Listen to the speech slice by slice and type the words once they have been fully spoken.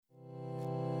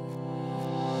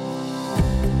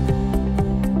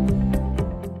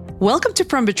Welcome to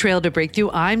From Betrayal to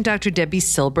Breakthrough. I'm Dr. Debbie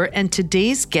Silber, and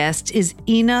today's guest is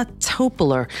Ina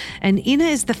Topiler. And Ina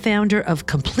is the founder of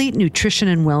Complete Nutrition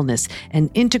and Wellness, an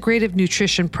integrative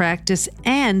nutrition practice,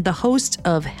 and the host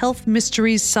of Health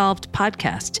Mysteries Solved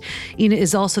podcast. Ina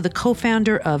is also the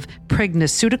co-founder of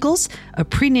Pregnaceuticals, a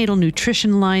prenatal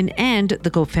nutrition line, and the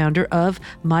co-founder of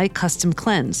My Custom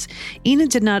Cleanse. Ina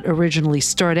did not originally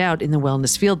start out in the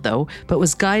wellness field, though, but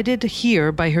was guided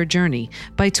here by her journey.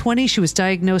 By 20, she was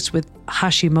diagnosed with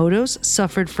Hashimoto's,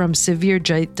 suffered from severe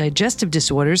digestive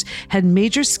disorders, had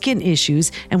major skin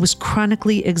issues, and was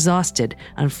chronically exhausted.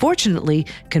 Unfortunately,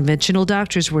 conventional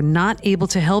doctors were not able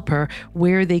to help her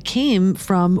where they came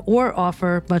from or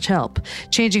offer much help.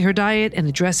 Changing her diet and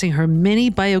addressing her many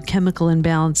biochemical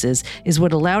imbalances is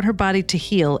what allowed her body to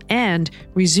heal and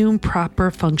resume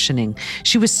proper functioning.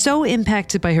 She was so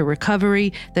impacted by her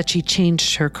recovery that she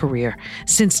changed her career.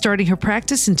 Since starting her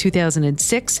practice in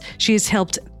 2006, she has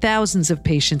helped thousands of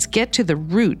patients get to the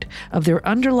root of their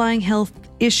underlying health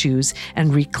issues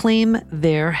and reclaim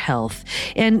their health.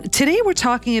 And today we're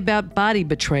talking about body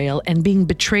betrayal and being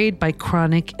betrayed by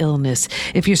chronic illness.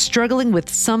 If you're struggling with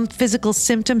some physical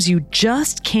symptoms you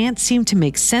just can't seem to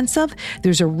make sense of,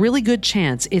 there's a really good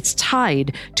chance it's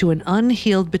tied to an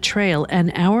unhealed betrayal.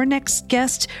 And our next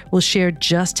guest will share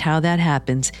just how that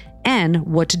happens and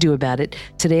what to do about it.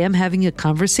 Today I'm having a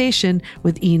conversation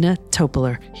with Ina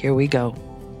Topiler. Here we go.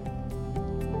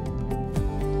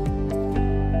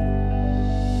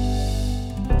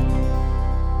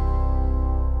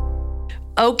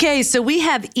 Okay, so we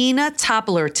have Ina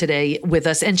Topiler today with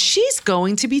us, and she's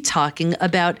going to be talking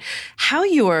about how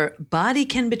your body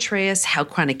can betray us, how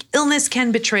chronic illness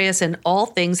can betray us, and all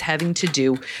things having to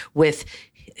do with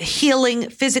healing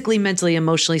physically, mentally,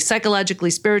 emotionally, psychologically,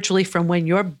 spiritually, from when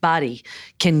your body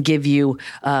can give you,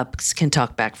 can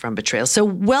talk back from betrayal. So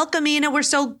welcome, Ina. We're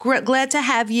so glad to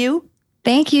have you.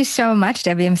 Thank you so much,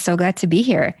 Debbie. I'm so glad to be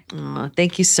here.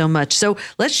 Thank you so much. So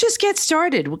let's just get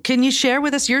started. Can you share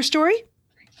with us your story?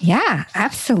 Yeah,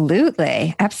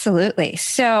 absolutely. Absolutely.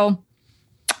 So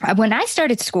when I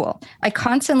started school, I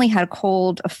constantly had a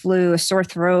cold, a flu, a sore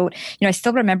throat. I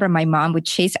still remember my mom would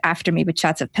chase after me with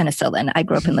shots of penicillin. I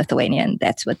grew up in Lithuania, and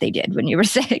that's what they did when you were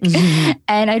sick. Mm-hmm.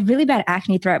 And I had really bad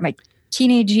acne throughout my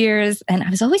teenage years, and I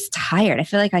was always tired. I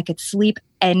feel like I could sleep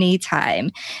anytime.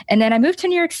 And then I moved to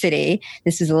New York City.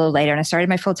 This is a little later, and I started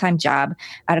my full-time job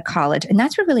out of college. And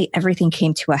that's where really everything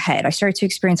came to a head. I started to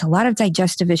experience a lot of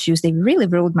digestive issues. They really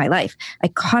ruled my life. I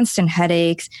had constant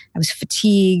headaches. I was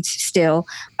fatigued still.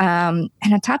 And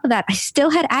on top of that, I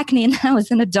still had acne, and I was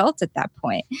an adult at that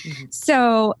point. Mm-hmm.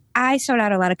 So I sought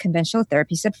out a lot of conventional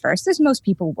therapies at first, as most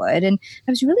people would. And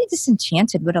I was really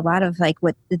disenchanted with a lot of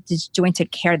what the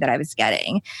disjointed care that I was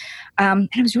getting. And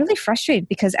I was really frustrated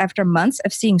because after months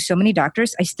of seeing so many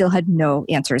doctors, I still had no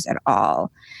answers at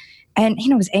all. And,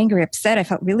 I was angry, upset. I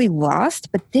felt really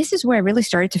lost. But this is where I really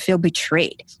started to feel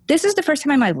betrayed. This is the first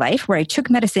time in my life where I took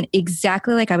medicine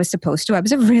exactly like I was supposed to. I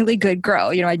was a really good girl.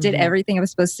 I did everything I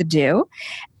was supposed to do.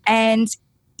 And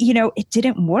it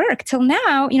didn't work till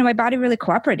now. My body really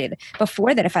cooperated.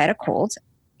 Before that, if I had a cold,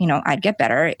 I'd get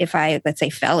better. If I, let's say,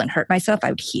 fell and hurt myself, I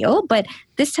would heal. But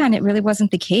this time it really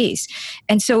wasn't the case.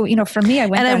 And so, for me, I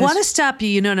went. And I want to stop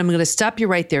you, and I'm going to stop you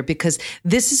right there because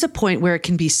this is a point where it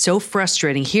can be so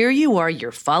frustrating. Here you are,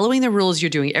 you're following the rules, you're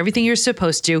doing everything you're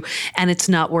supposed to, and it's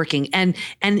not working. And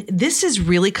this is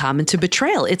really common to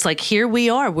betrayal. It's like, here we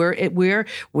are, we're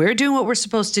doing what we're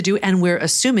supposed to do, and we're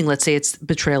assuming, let's say it's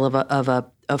betrayal of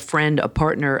a friend, a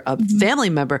partner, a family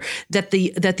member, that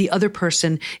the other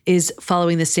person is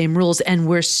following the same rules. And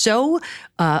we're so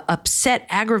upset,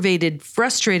 aggravated,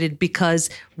 frustrated because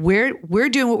we're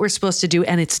doing what we're supposed to do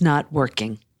and it's not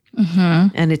working.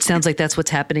 Mm-hmm. And it sounds like that's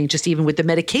what's happening just even with the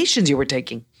medications you were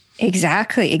taking.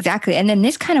 Exactly. And then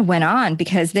this kind of went on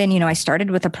because then, I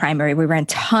started with a primary. We ran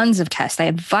tons of tests. I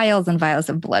had vials and vials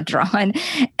of blood drawn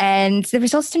and the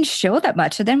results didn't show that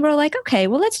much. So then we're like, okay,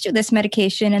 well, let's do this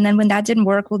medication. And then when that didn't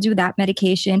work, we'll do that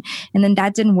medication. And then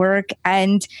that didn't work.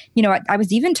 And, I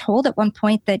was even told at one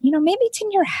point that, maybe it's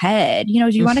in your head, do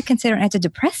you want to consider an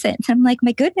antidepressant? And I'm like,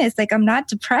 my goodness, I'm not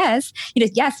depressed.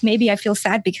 Yes, maybe I feel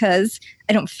sad because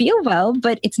I don't feel well,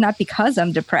 but it's not because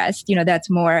I'm depressed. That's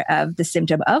more of the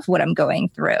symptom of what I'm going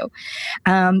through.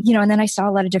 And then I saw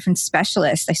a lot of different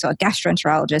specialists. I saw a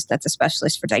gastroenterologist that's a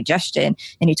specialist for digestion,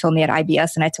 and he told me I had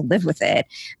IBS and I had to live with it.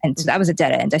 And so that was a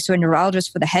dead end. I saw a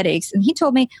neurologist for the headaches, and he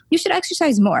told me, you should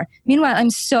exercise more. Meanwhile, I'm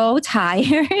so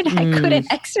tired. I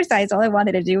couldn't exercise. All I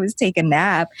wanted to do was take a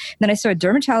nap. Then I saw a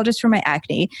dermatologist for my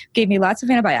acne, gave me lots of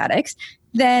antibiotics.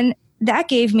 Then that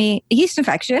gave me a yeast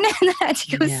infection and I had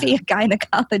to go see a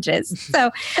gynecologist.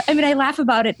 So, I mean, I laugh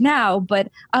about it now, but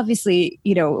obviously,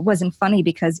 it wasn't funny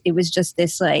because it was just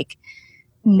this like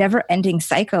never ending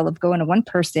cycle of going to one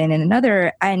person and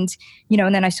another. And,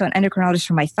 and then I saw an endocrinologist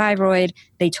for my thyroid.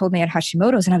 They told me I had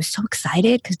Hashimoto's and I was so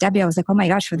excited because Debbie, I was like, oh my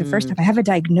gosh, for the first time I have a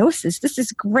diagnosis. This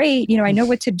is great. I know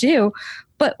what to do.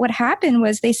 But what happened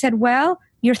was they said, well,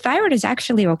 your thyroid is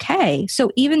actually okay.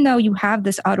 So even though you have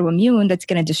this autoimmune that's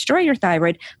going to destroy your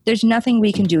thyroid, there's nothing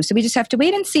we can do. So we just have to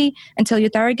wait and see until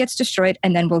your thyroid gets destroyed,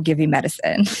 and then we'll give you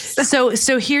medicine.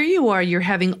 So here you are, you're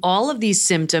having all of these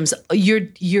symptoms.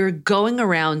 You're going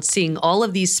around seeing all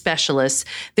of these specialists.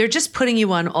 They're just putting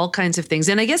you on all kinds of things.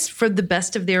 And I guess for the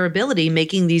best of their ability,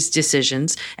 making these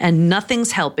decisions, and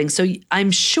nothing's helping. So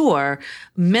I'm sure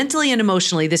mentally and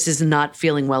emotionally, this is not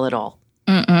feeling well at all.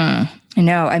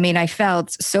 No, I mean, I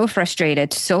felt so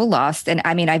frustrated, so lost. And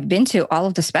I mean, I've been to all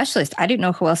of the specialists. I didn't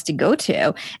know who else to go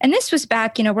to. And this was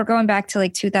back, we're going back to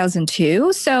like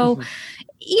 2002. So,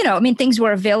 I mean, things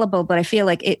were available, but I feel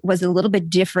like it was a little bit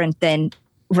different than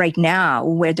right now,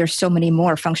 where there's so many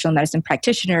more functional medicine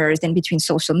practitioners, and between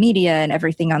social media and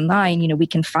everything online, we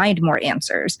can find more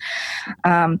answers.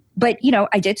 But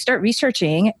I did start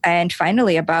researching, and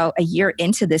finally, about a year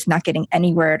into this, not getting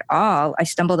anywhere at all, I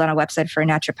stumbled on a website for a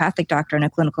naturopathic doctor and a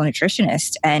clinical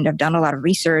nutritionist. And I've done a lot of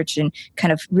research and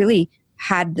kind of really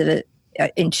had the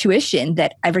intuition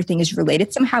that everything is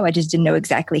related somehow. I just didn't know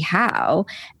exactly how.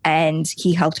 And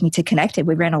he helped me to connect it.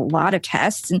 We ran a lot of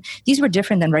tests, and these were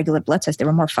different than regular blood tests. They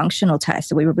were more functional tests.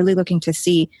 So we were really looking to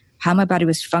see how my body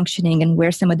was functioning and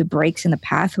where some of the breaks in the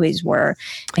pathways were.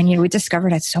 And, we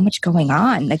discovered had so much going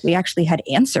on. Like, we actually had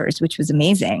answers, which was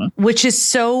amazing. Which is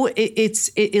so,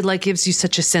 it like gives you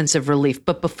such a sense of relief.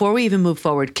 But before we even move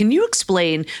forward, can you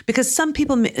explain, because some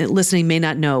people listening may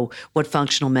not know what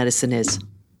functional medicine is?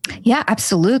 Yeah,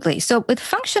 absolutely. So with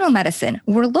functional medicine,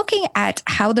 we're looking at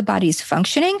how the body is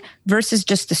functioning versus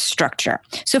just the structure.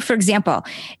 So for example,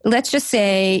 let's just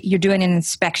say you're doing an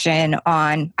inspection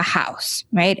on a house,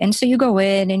 right? And so you go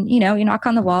in and, you knock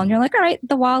on the wall and you're like, all right,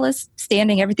 the wall is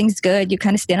standing, everything's good. You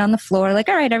kind of stand on the floor like,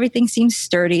 all right, everything seems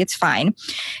sturdy, it's fine.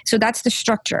 So that's the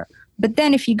structure. But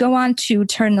then if you go on to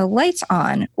turn the lights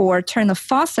on or turn the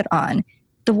faucet on,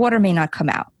 the water may not come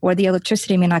out or the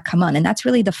electricity may not come on. And that's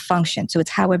really the function. So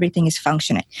it's how everything is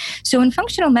functioning. So in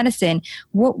functional medicine,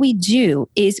 what we do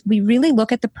is we really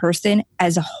look at the person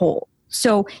as a whole.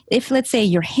 So if, let's say,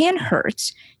 your hand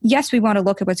hurts, yes, we want to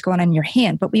look at what's going on in your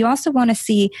hand, but we also want to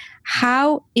see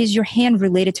how is your hand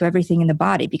related to everything in the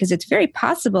body, because it's very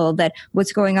possible that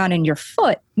what's going on in your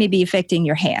foot may be affecting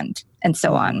your hand and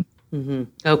so on. Mm-hmm.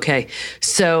 Okay.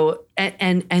 So,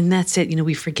 and that's it.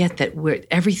 We forget that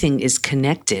everything is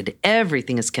connected.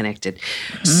 Everything is connected.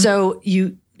 Mm-hmm. So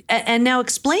and now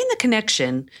explain the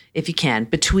connection, if you can,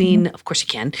 between, of course you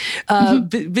can,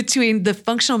 between the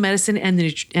functional medicine and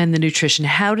the nutrition.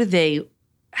 How do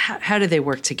they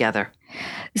work together?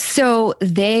 So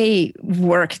they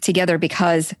work together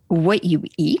because what you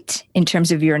eat in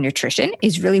terms of your nutrition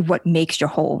is really what makes your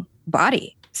whole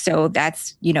body. So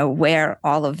that's, where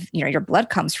all of, your blood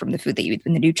comes from, the food that you eat,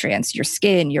 and the nutrients, your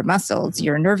skin, your muscles,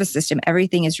 your nervous system,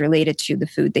 everything is related to the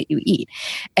food that you eat.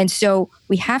 And so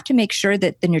we have to make sure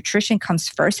that the nutrition comes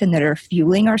first and that are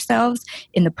fueling ourselves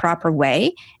in the proper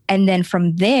way. And then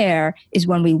from there is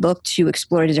when we look to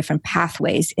explore the different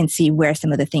pathways and see where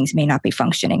some of the things may not be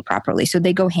functioning properly. So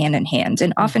they go hand in hand.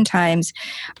 And oftentimes,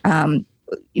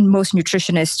 most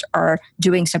nutritionists are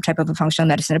doing some type of a functional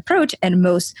medicine approach, and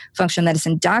most functional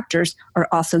medicine doctors are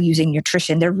also using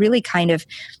nutrition. They're really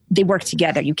they work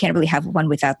together. You can't really have one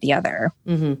without the other.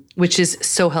 Mm-hmm. Which is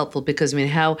so helpful because,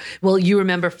 you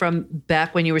remember from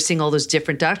back when you were seeing all those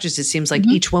different doctors, it seems like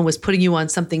each one was putting you on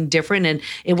something different, and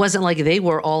it wasn't like they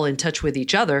were all in touch with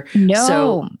each other. No.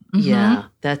 So,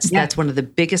 that's one of the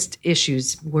biggest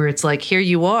issues, where it's like, here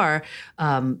you are.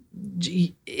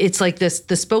 It's like the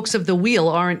spokes of the wheel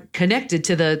aren't connected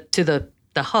to the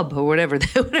hub or whatever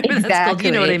exactly. That's called.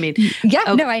 You know what I mean? Yeah,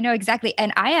 okay. No, I know exactly.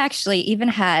 And I actually even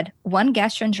had one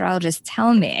gastroenterologist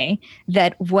tell me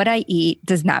that what I eat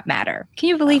does not matter. Can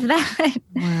you believe that?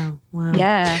 Wow.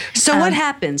 Yeah. So what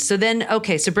happens? So then,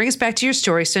 so bring us back to your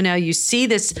story. So now you see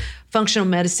this functional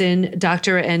medicine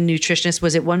doctor and nutritionist.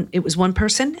 It was one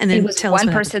person? And then it was one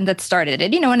person that started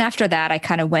it, and after that I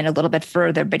kind of went a little bit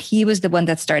further, but he was the one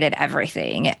that started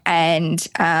everything. And,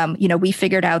 we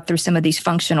figured out through some of these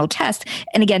functional tests.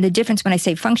 And again, the difference when I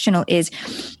say functional is,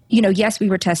 yes, we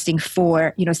were testing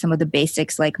for, some of the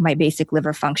basics, like my basic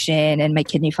liver function and my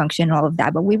kidney function and all of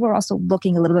that, but we were also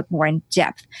looking a little bit more in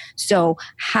depth. So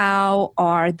how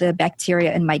are the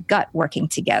bacteria in my gut working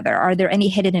together? Are there any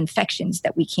hidden infections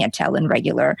that we can't tell in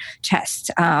regular tests?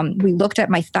 We looked at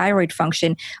my thyroid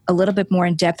function a little bit more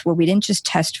in depth, where we didn't just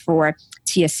test for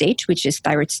TSH, which is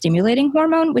thyroid stimulating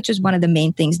hormone, which is one of the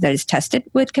main things that is tested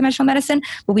with conventional medicine,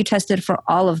 but we tested for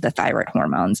all of the thyroid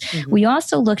hormones. Mm-hmm. We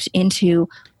also looked into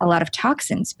a lot of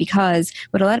toxins, because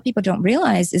what a lot of people don't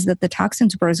realize is that the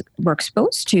toxins we're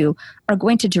exposed to are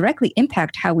going to directly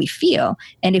impact how we feel.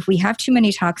 And if we have too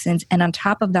many toxins, and on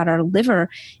top of that, our liver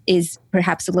is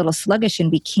perhaps a little sluggish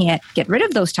and we can't get rid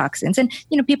of those toxins. And,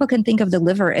 people can think of the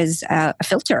liver as a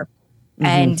filter. Mm-hmm.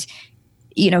 And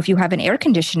if you have an air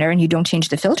conditioner and you don't change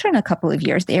the filter in a couple of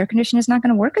years, the air conditioner is not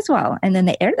going to work as well. And then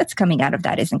the air that's coming out of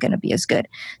that isn't going to be as good.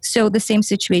 So the same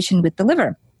situation with the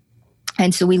liver.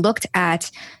 And so we looked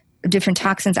at different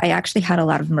toxins. I actually had a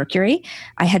lot of mercury.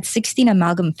 I had 16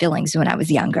 amalgam fillings when I was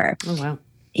younger. Oh, wow.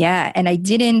 Yeah. And I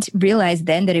didn't realize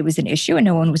then that it was an issue, and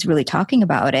no one was really talking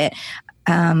about it.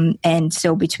 And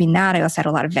so between that, I also had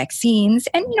a lot of vaccines.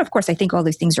 And, of course, I think all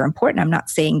these things are important. I'm not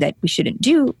saying that we shouldn't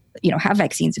have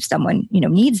vaccines if someone,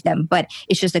 needs them, but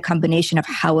it's just a combination of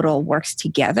how it all works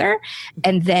together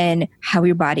and then how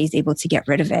your body is able to get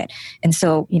rid of it. And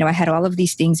so, I had all of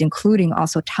these things, including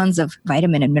also tons of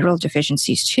vitamin and mineral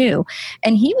deficiencies too.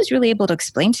 And he was really able to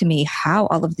explain to me how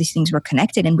all of these things were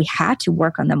connected, and we had to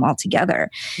work on them all together.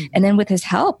 Mm-hmm. And then with his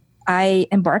help, I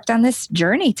embarked on this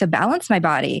journey to balance my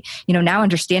body. Now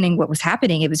understanding what was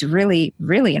happening, it was really,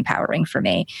 really empowering for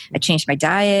me. I changed my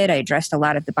diet. I addressed a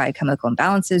lot of the biochemical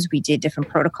imbalances. We did different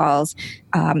protocols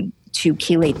to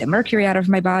chelate the mercury out of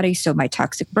my body, so my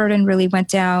toxic burden really went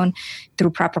down. Through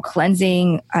proper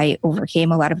cleansing, I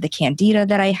overcame a lot of the candida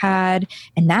that I had,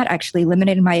 and that actually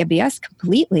eliminated my IBS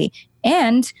completely.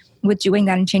 And with doing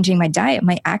that and changing my diet,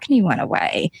 my acne went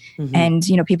away. Mm-hmm.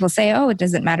 And, people say, oh, it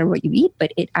doesn't matter what you eat,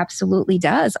 but it absolutely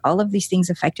does. All of these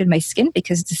things affected my skin,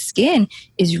 because the skin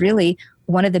is really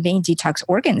one of the main detox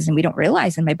organs, and we don't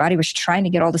realize. And my body was trying to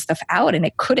get all the stuff out, and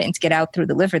it couldn't get out through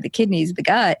the liver, the kidneys, the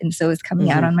gut. And so it's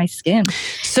coming out on my skin.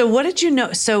 So what did you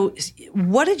know? So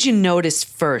what did you notice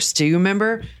first? Do you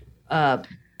remember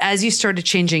as you started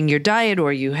changing your diet,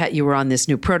 or you were on this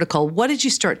new protocol, what did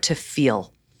you start to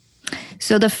feel?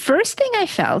 So the first thing I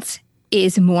felt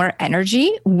is more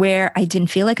energy, where I didn't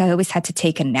feel like I always had to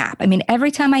take a nap. I mean, every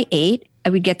time I ate, I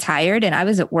would get tired, and I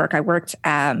was at work. I worked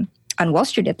on Wall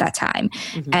Street at that time.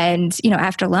 Mm-hmm. And,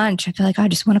 after lunch, I feel like, I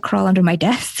just want to crawl under my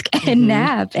desk and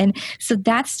nap. And so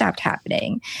that stopped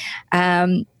happening.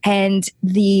 And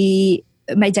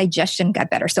my digestion got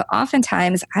better. So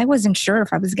oftentimes I wasn't sure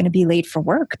if I was going to be late for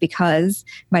work, because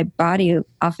my body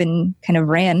often kind of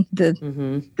ran the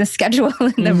schedule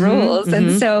and the rules. Mm-hmm.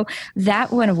 And so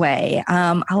that went away.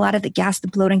 A lot of the gas, the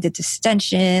bloating, the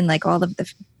distension, like all of the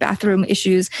bathroom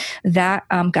issues, that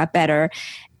got better.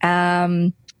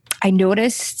 I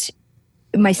noticed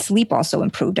my sleep also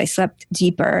improved. I slept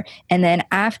deeper. And then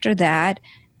after that,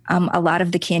 a lot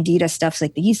of the candida stuff,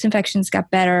 like the yeast infections, got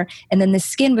better. And then the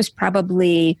skin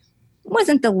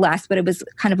wasn't the last, but it was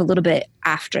kind of a little bit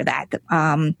after that,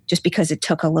 just because it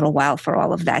took a little while for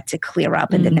all of that to clear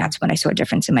up. And then that's when I saw a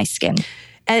difference in my skin.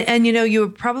 And you were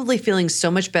probably feeling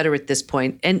so much better at this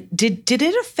point. And did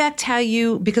it affect how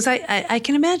you, because I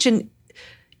can imagine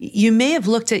you may have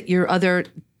looked at your other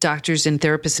doctors and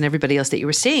therapists and everybody else that you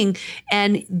were seeing,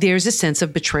 and there's a sense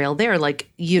of betrayal there. Like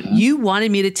you wanted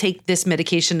me to take this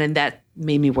medication, and that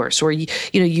made me worse, or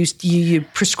you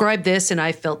prescribed this and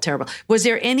I felt terrible. Was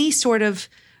there any sort of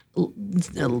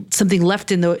something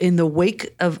left in the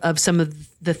wake of some of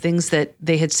the things that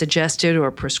they had suggested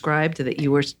or prescribed that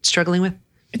you were struggling with?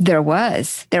 There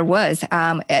was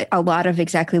a lot of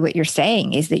exactly what you're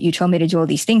saying, is that you told me to do all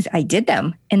these things. I did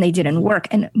them and they didn't work.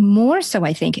 And more so,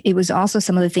 I think it was also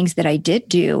some of the things that I did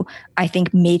do, I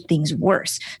think made things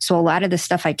worse. So a lot of the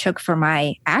stuff I took for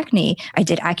my acne, I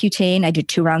did Accutane, I did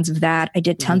 2 rounds of that. I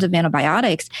did tons of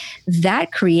antibiotics.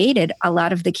 That created a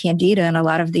lot of the candida and a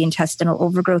lot of the intestinal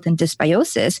overgrowth and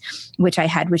dysbiosis, which I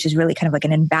had, which is really kind of like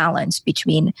an imbalance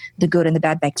between the good and the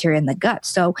bad bacteria in the gut.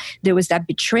 So there was that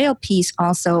betrayal piece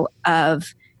also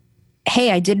of,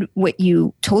 hey, I did what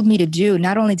you told me to do.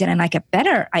 Not only did I not get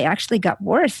better, I actually got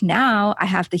worse. Now I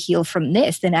have to heal from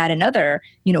this and add another,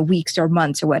 weeks or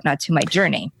months or whatnot to my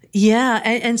journey. Yeah.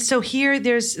 And so here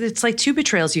it's like 2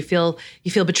 betrayals. You feel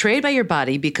betrayed by your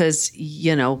body because,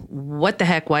 what the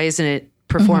heck, why isn't it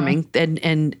performing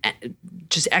and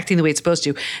just acting the way it's supposed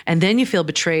to? And then you feel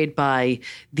betrayed by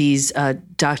these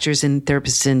doctors and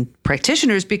therapists and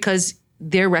practitioners because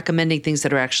they're recommending things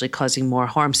that are actually causing more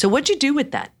harm. So what'd you do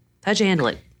with that? How'd you handle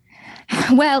it?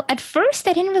 Well, at first,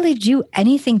 I didn't really do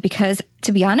anything because,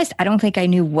 to be honest, I don't think I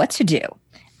knew what to do.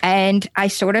 And I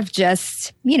sort of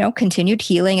just, continued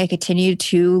healing. I continued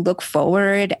to look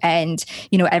forward. And,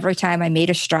 every time I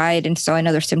made a stride and saw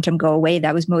another symptom go away,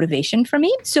 that was motivation for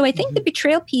me. So I think the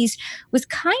betrayal piece was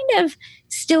kind of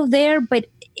still there, but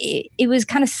it was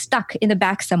kind of stuck in the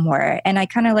back somewhere. And I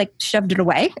kind of shoved it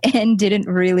away and didn't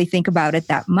really think about it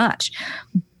that much.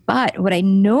 But what I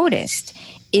noticed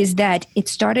is that it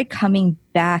started coming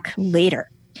back later.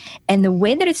 And the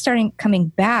way that it started coming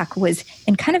back was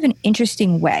in kind of an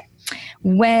interesting way.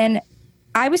 When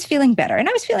I was feeling better, and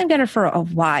I was feeling better for a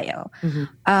while,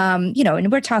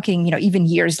 and we're talking, even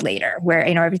years later where,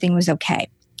 everything was okay.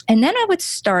 And then I would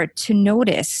start to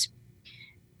notice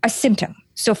a symptom.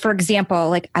 So for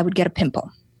example, I would get a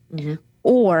pimple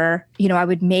or, I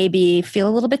would maybe feel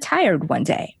a little bit tired one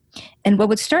day. And what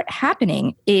would start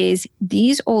happening is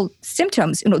these old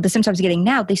symptoms, the symptoms I'm getting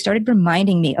now, they started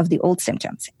reminding me of the old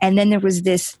symptoms. And then there was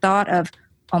this thought of,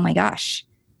 oh my gosh,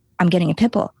 I'm getting a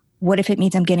pimple. What if it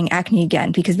means I'm getting acne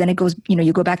again? Because then it goes,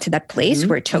 you go back to that place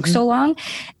where it took so long.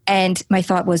 And my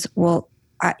thought was, well,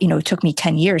 it took me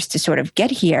 10 years to sort of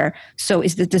get here. So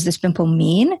does this pimple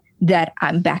mean that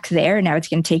I'm back there? Now it's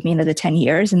going to take me another 10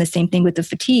 years. And the same thing with the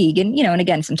fatigue. And, and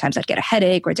again, sometimes I'd get a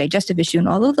headache or a digestive issue, and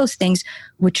all of those things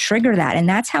would trigger that. And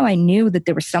that's how I knew that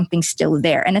there was something still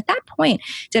there. And at that point,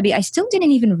 Debbie, I still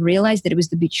didn't even realize that it was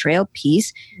the betrayal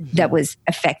piece that was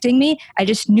affecting me. I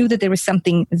just knew that there was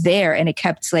something there, and it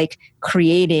kept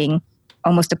creating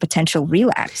almost a potential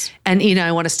relapse. And Ina,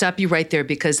 I want to stop you right there,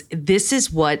 because this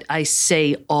is what I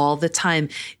say all the time.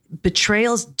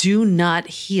 Betrayals do not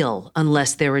heal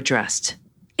unless they're addressed.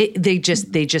 They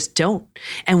just don't.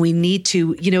 And we need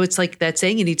to, it's like that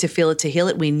saying, you need to feel it to heal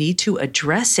it. We need to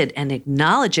address it and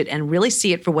acknowledge it and really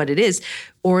see it for what it is,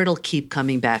 or it'll keep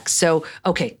coming back. So,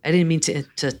 okay, I didn't mean to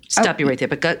stop you right there,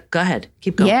 but go ahead.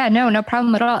 Keep going. Yeah, no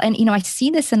problem at all. And, I see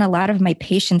this in a lot of my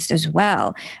patients as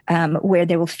well, where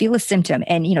they will feel a symptom.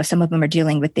 And, some of them are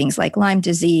dealing with things like Lyme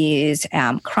disease,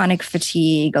 chronic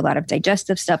fatigue, a lot of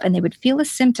digestive stuff, and they would feel a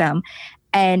symptom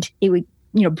and it would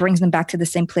brings them back to the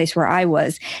same place where I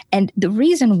was. And the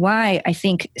reason why I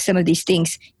think some of these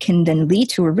things can then lead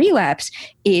to a relapse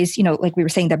is, like we were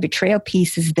saying, that betrayal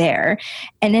piece is there.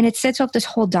 And then it sets off this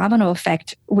whole domino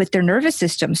effect with their nervous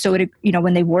system. So,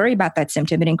 when they worry about that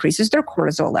symptom, it increases their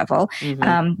cortisol level,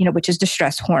 which is the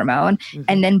stress hormone.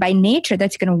 And then by nature,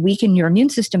 that's going to weaken your immune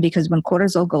system, because when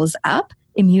cortisol goes up,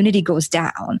 immunity goes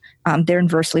down. They're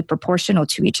inversely proportional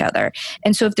to each other.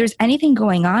 And so if there's anything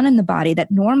going on in the body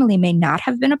that normally may not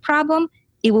have been a problem,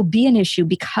 it will be an issue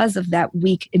because of that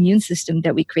weak immune system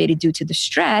that we created due to the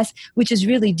stress, which is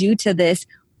really due to this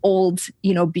old,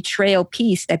 betrayal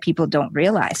piece that people don't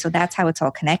realize. So that's how it's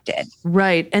all connected.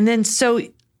 Right. And then so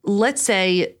let's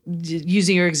say,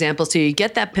 using your example, so you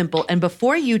get that pimple, and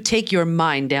before you take your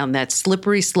mind down that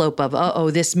slippery slope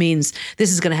of, this means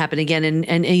this is going to happen again,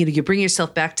 and you bring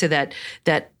yourself back to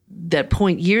that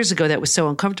point years ago that was so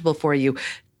uncomfortable for you.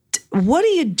 What do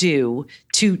you do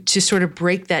to sort of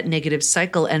break that negative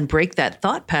cycle and break that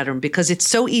thought pattern? Because it's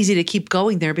so easy to keep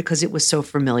going there because it was so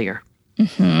familiar.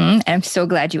 I'm so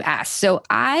glad you asked. So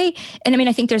I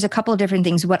think there's a couple of different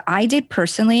things. What I did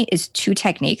personally is 2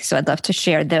 techniques. So I'd love to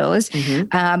share those.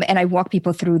 And I walk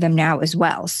people through them now as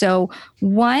well. So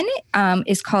one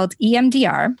is called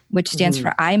EMDR, which stands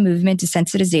for eye movement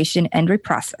desensitization and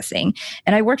reprocessing.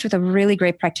 And I worked with a really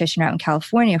great practitioner out in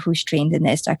California who's trained in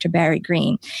this, Dr. Barry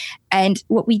Green. And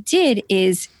what we did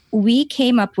is we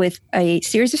came up with a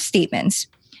series of statements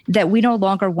that we no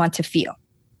longer want to feel.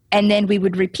 And then we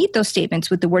would repeat those statements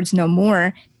with the words "no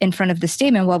more" in front of the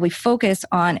statement while we focus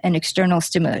on an external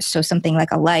stimulus. So something like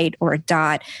a light or a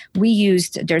dot.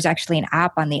 There's actually an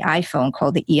app on the iPhone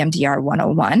called the EMDR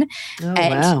 101. Oh,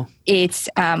 and wow. It's,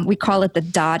 we call it the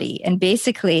Dottie. And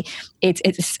basically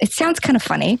it sounds kind of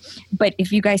funny, but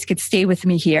if you guys could stay with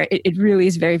me here, it really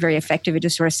is very, very effective. It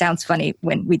just sort of sounds funny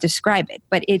when we describe it,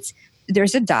 but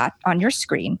there's a dot on your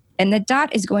screen, and the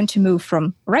dot is going to move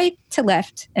from right to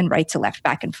left and right to left,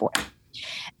 back and forth.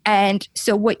 And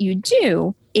so what you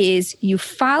do is you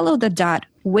follow the dot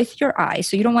with your eyes.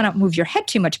 So you don't want to move your head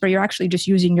too much, but you're actually just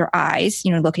using your eyes,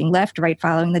 looking left, right,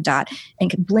 following the dot,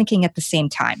 and blinking at the same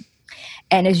time.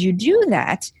 And as you do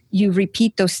that, you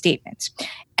repeat those statements.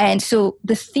 And so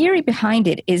the theory behind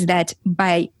it is that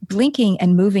by blinking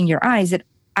and moving your eyes, it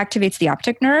activates the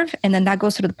optic nerve, and then that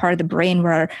goes to the part of the brain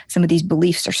where some of these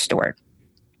beliefs are stored.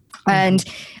 And,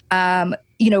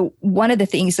 one of the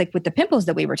things, like with the pimples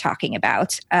that we were talking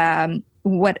about,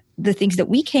 what the things that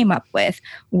we came up with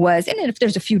was, and if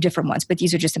there's a few different ones, but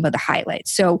these are just some of the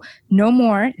highlights. So no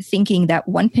more thinking that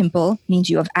one pimple means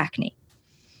you have acne.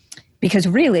 Because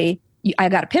really, I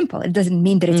got a pimple. It doesn't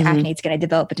mean that it's acne. It's going to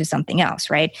develop into something else,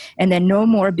 right? And then no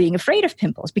more being afraid of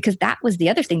pimples, because that was the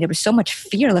other thing. There was so much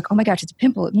fear, like, oh my gosh, it's a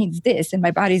pimple. It means this, and my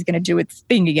body's going to do its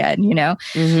thing again, you know?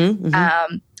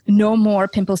 No more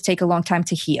pimples take a long time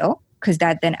to heal, because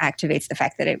that then activates the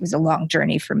fact that it was a long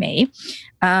journey for me.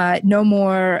 No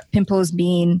more pimples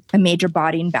being a major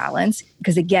body imbalance,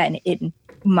 because again, in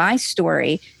my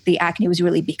story, the acne was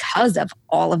really because of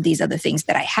all of these other things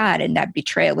that I had and that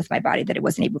betrayal with my body that it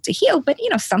wasn't able to heal. But, you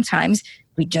know, sometimes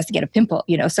we just get a pimple,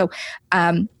 you know. So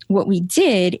what we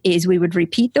did is we would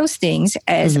repeat those things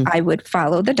as I would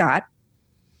follow the dot.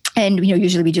 And, you know,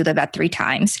 usually we do that about 3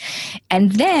 times.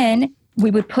 And then we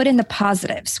would put in the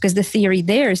positives, because the theory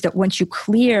there is that once you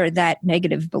clear that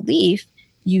negative belief,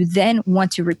 you then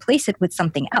want to replace it with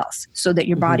something else so that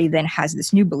your body then has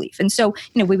this new belief. And so,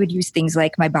 you know, we would use things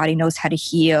like my body knows how to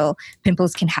heal.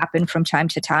 Pimples can happen from time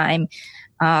to time.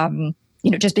 You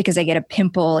know, just because I get a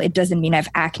pimple, it doesn't mean I have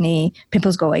acne.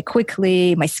 Pimples go away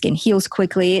quickly. My skin heals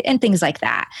quickly and things like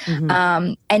that.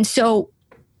 And so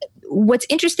what's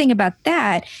interesting about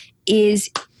that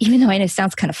is, even though I know it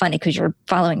sounds kind of funny because you're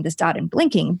following this dot and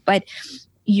blinking, but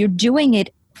you're doing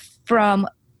it from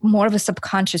more of a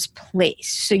subconscious place.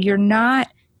 So you're not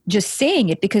just saying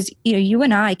it, because, you know, you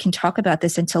and I can talk about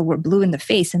this until we're blue in the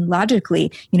face. And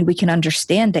logically, you know, we can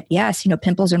understand that, yes, you know,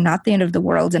 pimples are not the end of the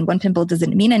world and one pimple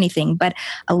doesn't mean anything. But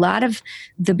a lot of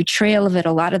the betrayal of it,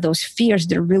 a lot of those fears,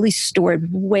 they're really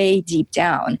stored way deep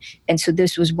down. And so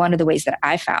this was one of the ways that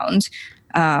I found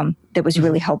that was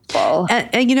really helpful.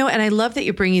 And you know, and I love that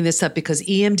you're bringing this up, because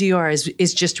EMDR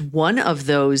is just one of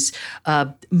those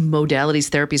modalities,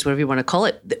 therapies, whatever you want to call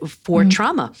it, for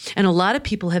trauma. And a lot of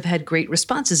people have had great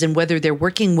responses. And whether they're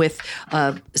working with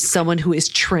someone who is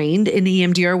trained in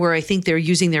EMDR, where I think they're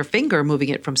using their finger, moving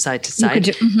it from side to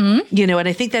side, you know, and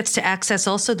I think that's to access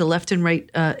also the left and right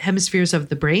hemispheres of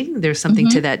the brain. There's something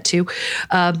to that too.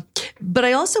 But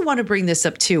I also want to bring this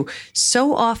up too.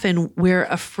 So often we're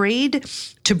afraid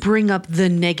to bring up the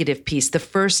negative piece, the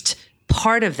first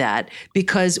part of that,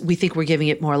 because we think we're giving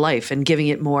it more life and giving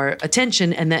it more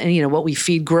attention, and that, you know, what we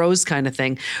feed grows kind of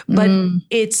thing. But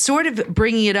it's sort of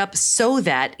bringing it up so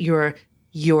that you're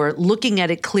looking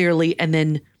at it clearly and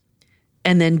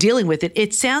then dealing with it.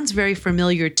 It sounds very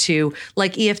familiar to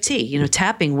like EFT, you know,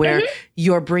 tapping, where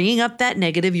you're bringing up that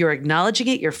negative, you're acknowledging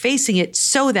it, you're facing it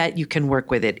so that you can work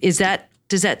with it. Does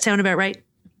that sound about right?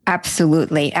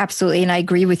 Absolutely. Absolutely. And I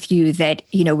agree with you that,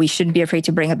 you know, we shouldn't be afraid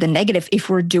to bring up the negative if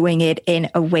we're doing it in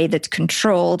a way that's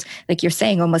controlled. Like you're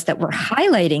saying, almost that we're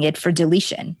highlighting it for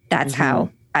deletion. That's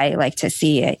how I like to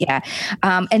see it. Yeah.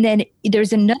 And then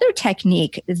there's another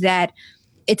technique that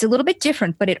it's a little bit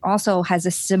different, but it also has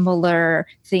a similar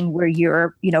thing where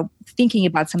you're, you know, thinking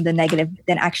about some of the negative,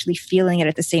 then actually feeling it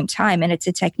at the same time. And it's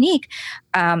a technique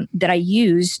that I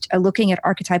used looking at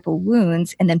archetypal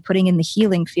wounds and then putting in the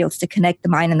healing fields to connect the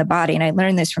mind and the body. And I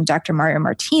learned this from Dr. Mario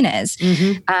Martinez.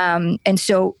 And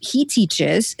so he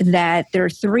teaches that there are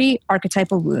 3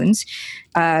 archetypal wounds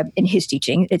in his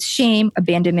teaching. It's shame,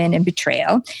 abandonment, and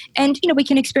betrayal. And, you know, we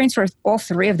can experience all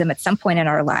 3 of them at some point in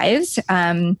our lives,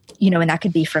 you know, and that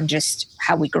could be from just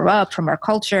how we grew up, from our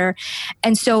culture.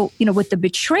 And so, you know, with the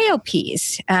betrayal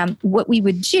piece, what we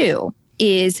would do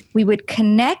is we would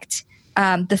connect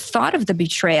the thought of the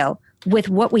betrayal with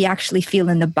what we actually feel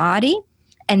in the body,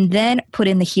 and then put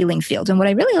in the healing field. And what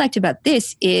I really liked about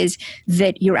this is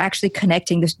that you're actually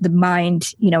connecting the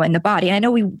mind, you know, and the body. And I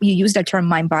know we use that term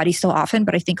mind body so often,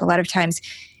 but I think a lot of times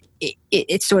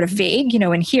it's sort of vague, you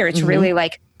know, and here it's really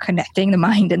like connecting the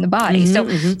mind and the body. So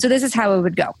this is how it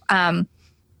would go.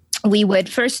 We would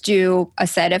first do a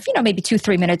set of, you know, maybe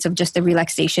 2-3 minutes of just a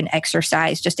relaxation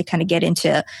exercise, just to kind of get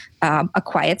into a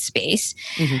quiet space.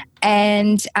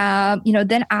 And, you know,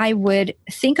 then I would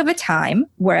think of a time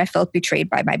where I felt betrayed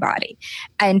by my body.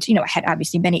 And, you know, I had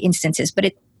obviously many instances, but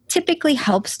it typically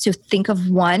helps to think of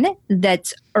one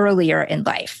that's earlier in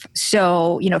life.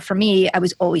 So, you know, for me, I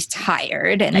was always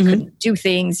tired and I couldn't do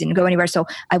things and go anywhere. So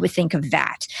I would think of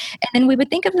that. And then we would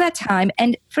think of that time.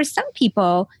 And for some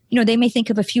people, you know, they may think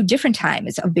of a few different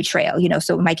times of betrayal, you know,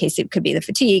 so in my case, it could be the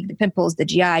fatigue, the pimples, the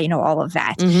GI, you know, all of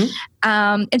that.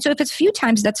 And so if it's a few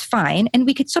times, that's fine. And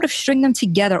we could sort of string them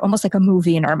together almost like a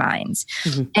movie in our minds.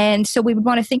 And so we would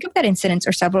want to think of that incident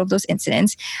or several of those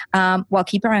incidents while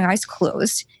keeping our eyes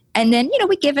closed. And then,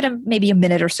 we give it maybe a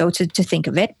minute or so to think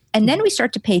of it. And then we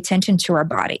start to pay attention to our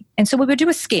body. And so we would do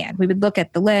a scan. We would look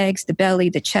at the legs, the belly,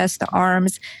 the chest, the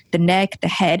arms, the neck, the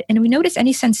head, and we notice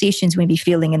any sensations we may be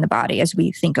feeling in the body as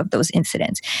we think of those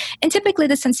incidents. And typically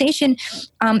the sensation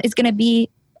is going to be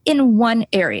in one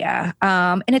area.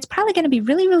 And it's probably going to be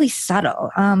really, really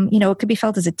subtle. It could be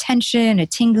felt as a tension, a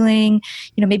tingling,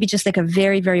 maybe just like a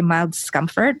very, very mild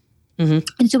discomfort. Mm-hmm.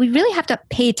 And so we really have to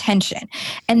pay attention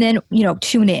and then,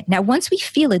 tune in. Now, once we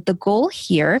feel it, the goal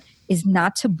here is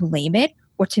not to blame it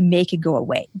or to make it go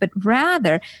away, but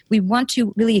rather we want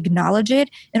to really acknowledge it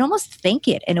and almost thank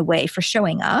it in a way for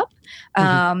showing up,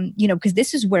 because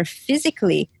this is where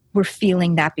physically we're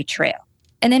feeling that betrayal.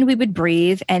 And then we would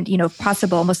breathe and, if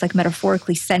possible, almost like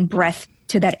metaphorically send breath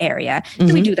to that area. Mm-hmm.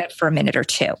 And we do that for a minute or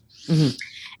two. Mm-hmm.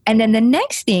 And then the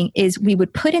next thing is we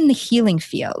would put in the healing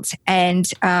fields.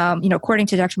 And, according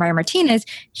to Dr. Meyer Martinez,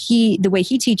 the way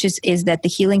he teaches is that the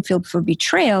healing field for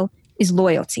betrayal is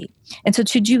loyalty. And so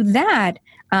to do that,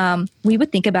 we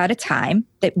would think about a time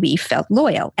that we felt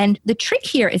loyal. And the trick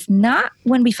here is not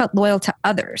when we felt loyal to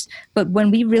others, but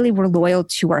when we really were loyal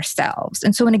to ourselves.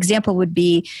 And so an example would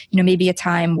be, maybe a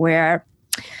time where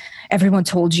everyone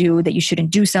told you that you shouldn't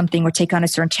do something or take on a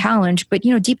certain challenge, but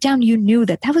deep down you knew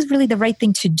that was really the right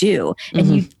thing to do, and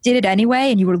mm-hmm. you did it anyway,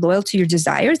 and you were loyal to your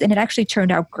desires, and it actually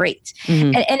turned out great.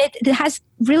 Mm-hmm. And it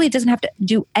really doesn't have to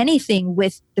do anything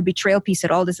with the betrayal piece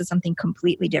at all. This is something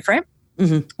completely different.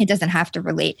 Mm-hmm. It doesn't have to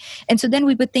relate. And so then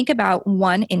we would think about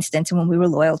one instance when we were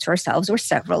loyal to ourselves, or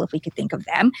several if we could think of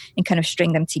them, and kind of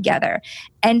string them together.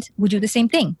 And we do the same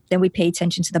thing. Then we pay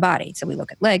attention to the body. So we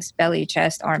look at legs, belly,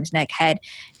 chest, arms, neck, head,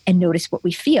 and notice what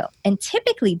we feel. And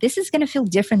typically this is going to feel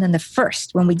different than the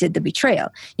first when we did the betrayal.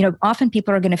 Often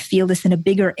people are going to feel this in a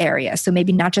bigger area. So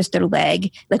maybe not just their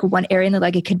leg, like one area in the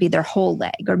leg, it could be their whole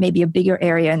leg, or maybe a bigger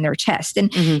area in their chest.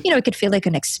 And, mm-hmm. It could feel like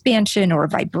an expansion or a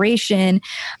vibration,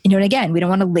 and again, we don't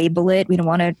want to label it. We don't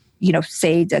want to,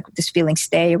 say that this feeling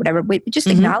stay or whatever. We just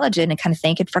mm-hmm. acknowledge it and kind of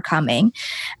thank it for coming.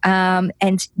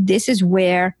 And this is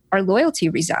where our loyalty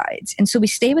resides. And so we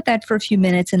stay with that for a few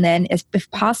minutes. And then if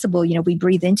possible, we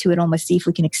breathe into it, almost see if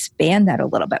we can expand that a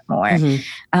little bit more.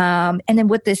 Mm-hmm. And then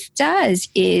what this does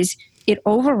is it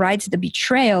overrides the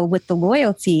betrayal with the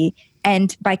loyalty.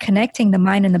 And by connecting the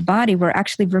mind and the body, we're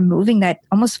actually removing that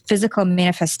almost physical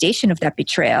manifestation of that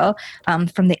betrayal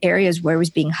from the areas where it was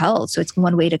being held. So it's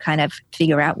one way to kind of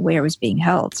figure out where it was being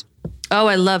held. Oh,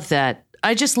 I love that.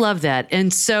 I just love that.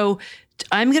 And so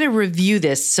I'm going to review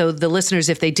this. So the listeners,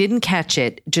 if they didn't catch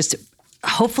it, just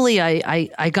hopefully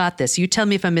I got this. You tell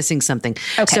me if I'm missing something.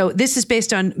 Okay. So this is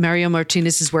based on Mario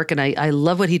Martinez's work, and I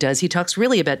love what he does. He talks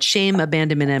really about shame,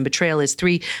 abandonment, and betrayal as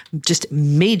three just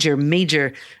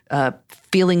major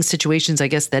feeling situations, I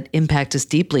guess, that impact us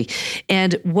deeply.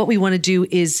 And what we want to do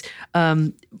is,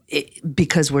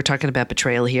 because we're talking about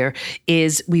betrayal here,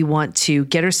 is we want to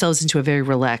get ourselves into a very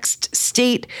relaxed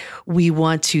state. We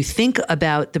want to think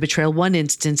about the betrayal. One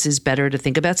instance is better to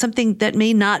think about something that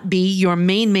may not be your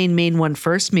main one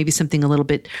first, maybe something a little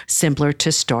bit simpler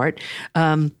to start.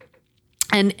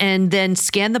 And then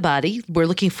scan the body. We're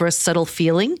looking for a subtle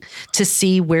feeling to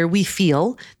see where we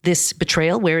feel this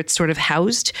betrayal, where it's sort of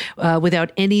housed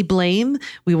without any blame.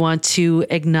 We want to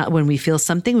when we feel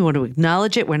something, we want to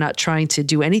acknowledge it. We're not trying to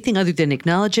do anything other than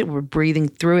acknowledge it. We're breathing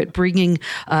through it, bringing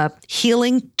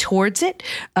healing towards it.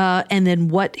 And then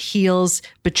what heals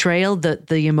betrayal,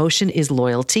 the emotion, is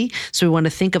loyalty. So we want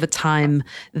to think of a time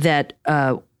that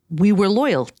we were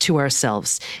loyal to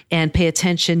ourselves and pay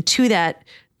attention to that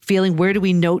feeling. Where do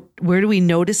we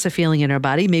notice a feeling in our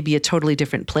body? Maybe a totally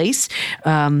different place.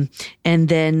 And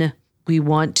then we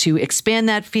want to expand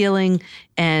that feeling.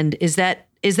 And is that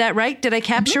right? Did I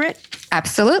capture it?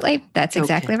 Absolutely. That's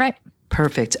exactly right.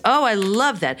 Perfect. Oh, I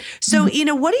love that. So,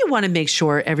 what do you want to make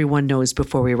sure everyone knows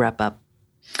before we wrap up?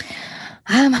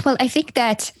 Well, I think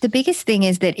that the biggest thing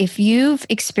is that if you've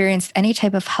experienced any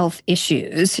type of health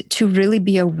issues, to really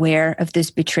be aware of this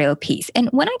betrayal piece. And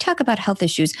when I talk about health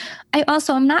issues,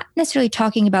 I'm not necessarily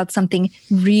talking about something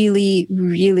really,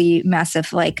 really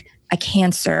massive like a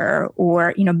cancer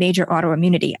or, major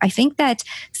autoimmunity. I think that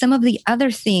some of the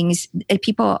other things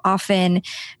people often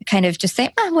kind of just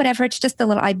say, whatever, it's just a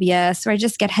little IBS, or I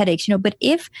just get headaches, but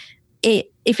if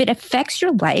it affects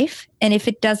your life, and if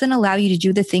it doesn't allow you to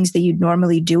do the things that you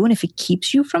normally do, and if it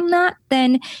keeps you from that,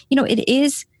 then, it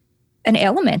is an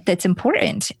element that's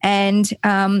important. And,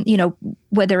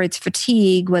 whether it's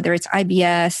fatigue, whether it's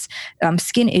IBS,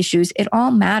 skin issues, it all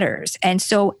matters. And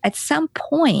so at some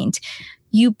point,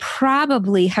 you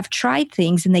probably have tried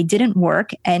things and they didn't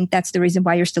work. And that's the reason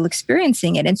why you're still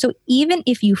experiencing it. And so even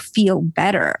if you feel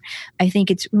better, I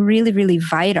think it's really, really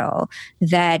vital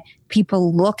that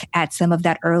people look at some of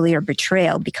that earlier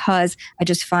betrayal, because I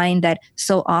just find that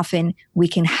so often we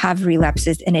can have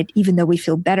relapses, and even though we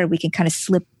feel better, we can kind of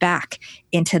slip back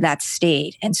into that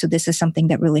state. And so this is something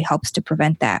that really helps to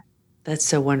prevent that. That's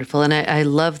so wonderful. And I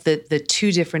love the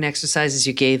two different exercises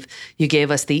you gave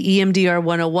us, the EMDR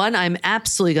 101. I'm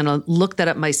absolutely going to look that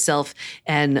up myself,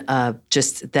 and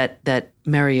just that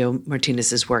Mario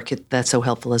Martinez's work. That's so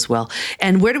helpful as well.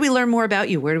 And where do we learn more about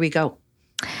you? Where do we go?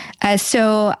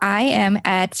 So I am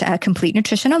at Complete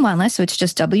Nutrition and Wellness. So it's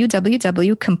just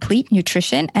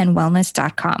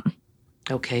www.completenutritionandwellness.com.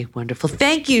 Okay, wonderful.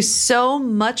 Thank you so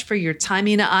much for your time,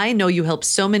 Ina. I know you help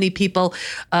so many people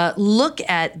look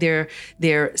at their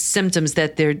symptoms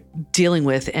that they're dealing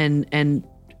with and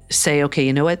say, okay,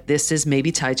 you know what, this is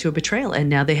maybe tied to a betrayal, and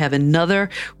now they have another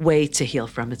way to heal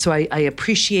from it. So I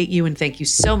appreciate you, and thank you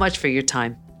so much for your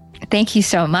time. Thank you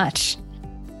so much.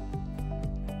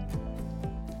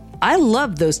 I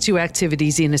love those two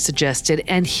activities Ina suggested,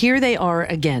 and here they are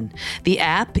again. The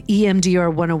app,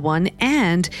 EMDR 101,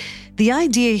 and the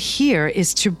idea here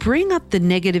is to bring up the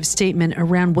negative statement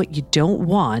around what you don't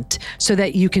want so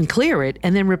that you can clear it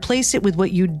and then replace it with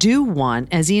what you do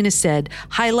want. As Ina said,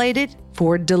 highlight it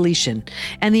for deletion.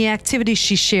 And the activity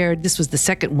she shared, this was the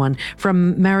second one,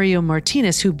 from Mario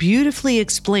Martinez, who beautifully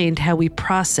explained how we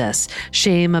process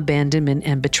shame, abandonment,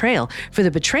 and betrayal. For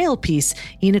the betrayal piece,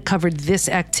 Ina covered this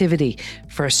activity.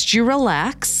 First, you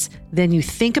relax. Then you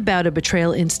think about a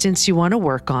betrayal instance you want to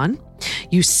work on.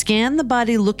 You scan the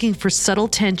body looking for subtle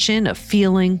tension, a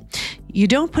feeling. You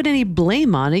don't put any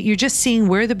blame on it. You're just seeing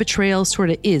where the betrayal sort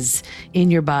of is in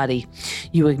your body.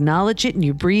 You acknowledge it and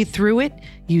you breathe through it.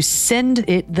 You send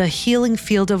it the healing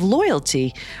field of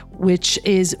loyalty, which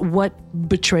is what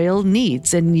betrayal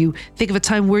needs. And you think of a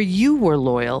time where you were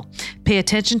loyal. Pay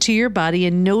attention to your body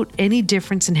and note any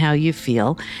difference in how you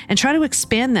feel, and try to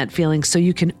expand that feeling so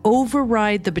you can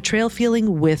override the betrayal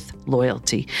feeling with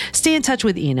loyalty. Stay in touch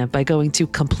with Ina by going to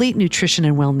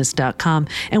CompleteNutritionandWellness.com,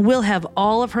 and we'll have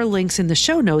all of her links in the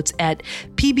show notes at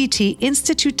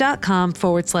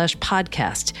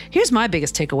pbtinstitute.com/podcast. Here's my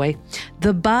biggest takeaway.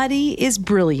 The body is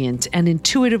brilliant and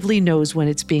intuitively knows when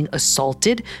it's being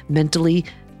assaulted mentally,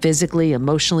 physically,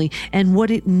 emotionally, and what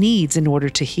it needs in order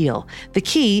to heal. The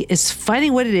key is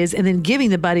finding what it is and then giving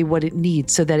the body what it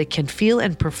needs so that it can feel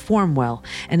and perform well.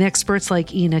 And experts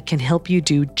like Ina can help you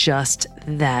do just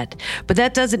that. But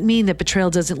that doesn't mean that betrayal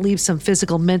doesn't leave some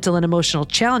physical, mental, and emotional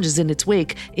challenges in its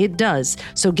wake. It does.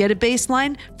 So get a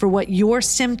baseline for what your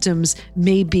symptoms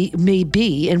may be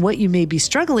and what you may be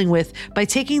struggling with by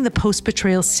taking the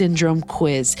post-betrayal syndrome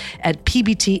quiz at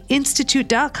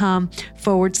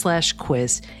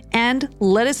pbtinstitute.com/quiz. And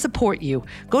let us support you.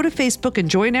 Go to Facebook and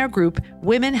join our group,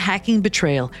 Women Hacking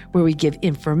Betrayal, where we give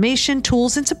information,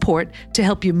 tools, and support to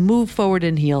help you move forward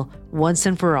and heal once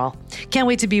and for all. Can't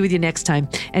wait to be with you next time.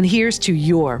 And here's to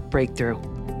your breakthrough.